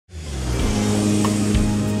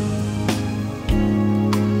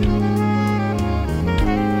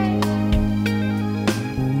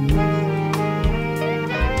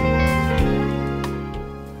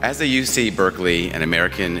As a UC Berkeley and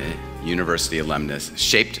American University alumnus,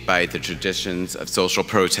 shaped by the traditions of social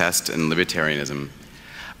protest and libertarianism,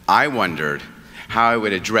 I wondered how I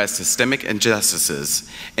would address systemic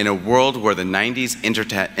injustices in a world where the 90s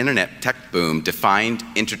internet tech boom defined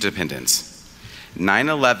interdependence.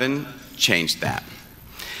 9/11 changed that.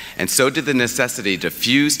 And so did the necessity to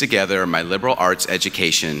fuse together my liberal arts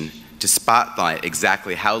education to spotlight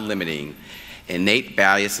exactly how limiting innate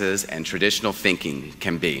biases and traditional thinking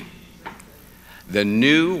can be. The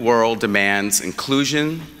new world demands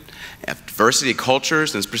inclusion of diversity of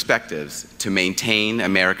cultures and perspectives to maintain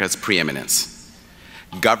America's preeminence.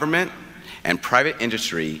 Government and private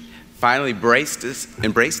industry finally embrace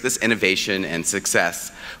this innovation and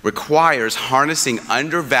success requires harnessing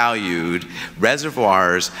undervalued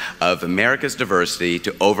reservoirs of America's diversity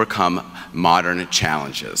to overcome modern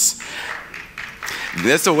challenges.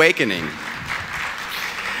 This awakening,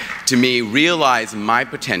 to me, realized my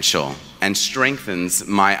potential and strengthens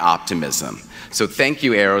my optimism. So thank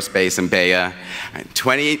you, Aerospace and BEYA.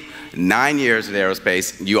 29 years at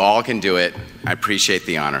Aerospace, you all can do it. I appreciate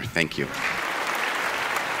the honor. Thank you.